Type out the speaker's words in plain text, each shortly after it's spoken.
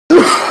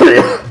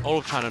All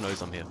of China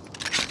knows I'm here.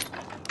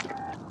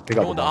 Pick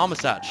I up want the armor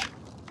satch.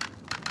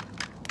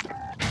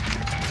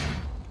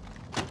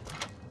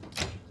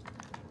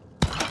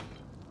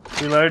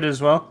 Reload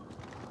as well.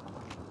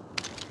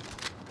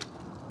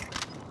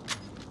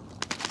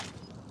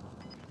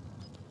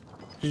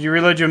 Did you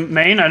reload your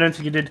main? I don't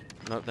think you did.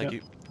 No, thank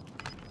you.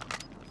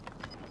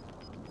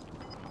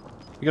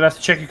 You're gonna have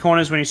to check your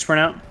corners when you sprint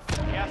out.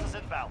 Gas is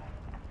inbound.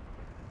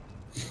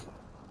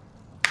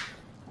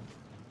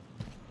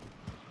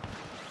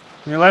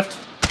 On your left.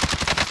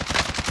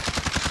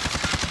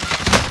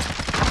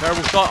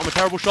 Terrible shot. I'm a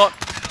terrible shot.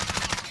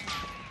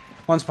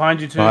 One's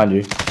behind you too. behind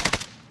you.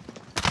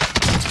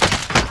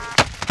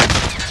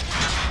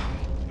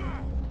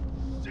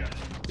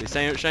 It's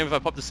shame if I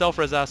pop the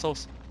self-res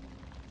assholes.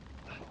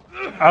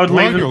 I would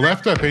One leave on your them.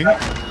 left, I think.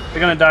 They're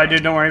gonna die,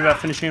 dude. Don't worry about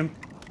finishing them.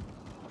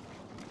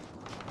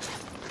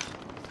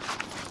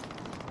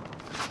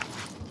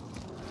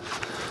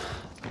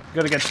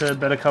 Gotta get to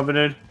better cover,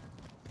 dude.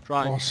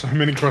 Trying. Oh, so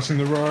many crossing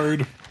the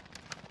road.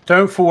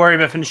 Don't worry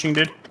about finishing,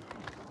 dude.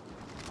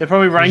 They're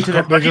probably running to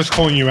their They're buggy. just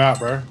calling you out,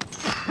 bro.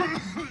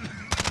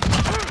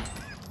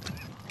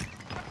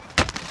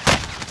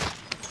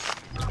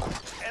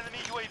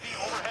 Enemy UAV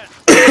overhead.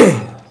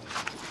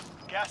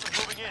 Gas is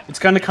moving in. It's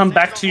gonna come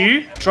back to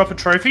you. Drop a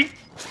trophy.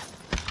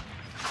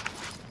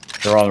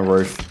 They're on the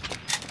roof.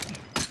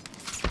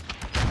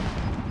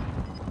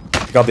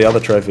 Pick up the other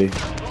trophy.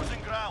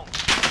 Losing ground.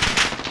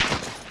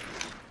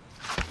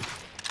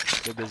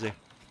 They're busy.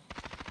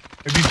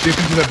 If you dip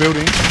into that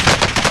building,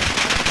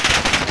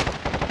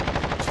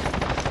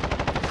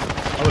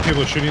 other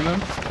people are shooting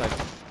them. Okay.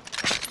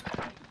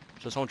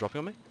 Is there someone dropping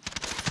on me?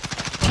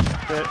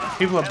 The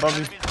people above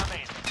you.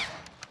 Enemies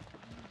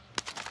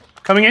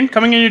remain.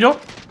 Coming in your door.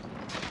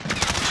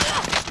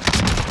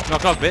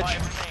 Knock, knock, bitch.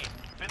 Remain.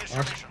 Finish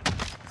your mission.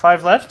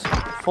 5 left.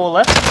 4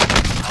 left.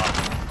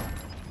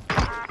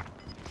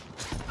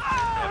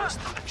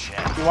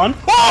 You won?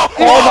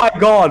 Oh my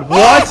god,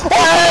 what?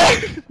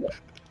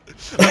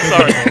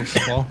 Sorry.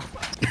 Well,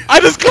 I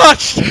just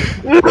clutched!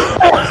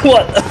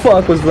 What the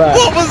fuck was that?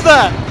 What was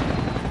that?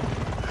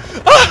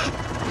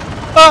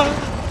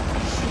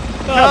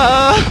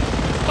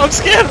 I'm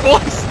scared,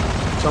 boys!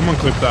 someone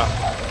clipped that.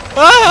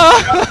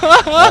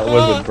 That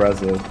was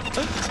impressive.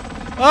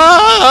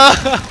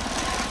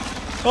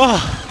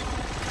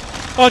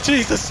 Oh,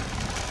 Jesus!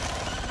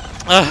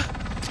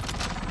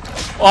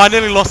 Oh, I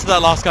nearly lost to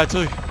that last guy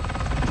too.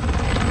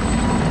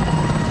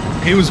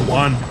 He was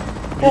one.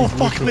 Oh,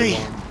 fuck me!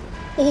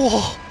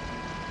 Oh!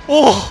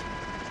 Oh!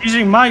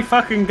 Using my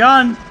fucking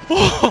gun.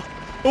 Oh!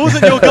 It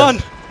wasn't your gun!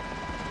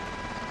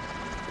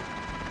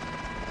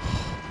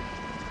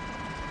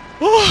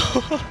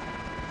 Oh!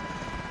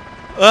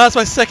 That's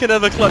my second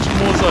ever clutch in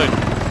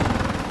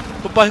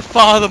Warzone. But by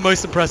far the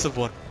most impressive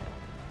one.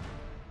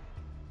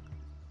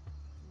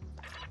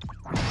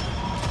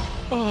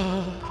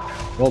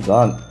 Well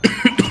done.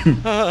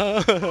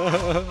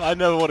 I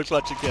never want to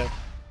clutch again.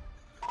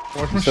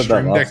 Watch my said that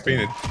stream last deck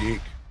being a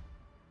dick.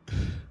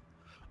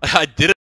 I did it.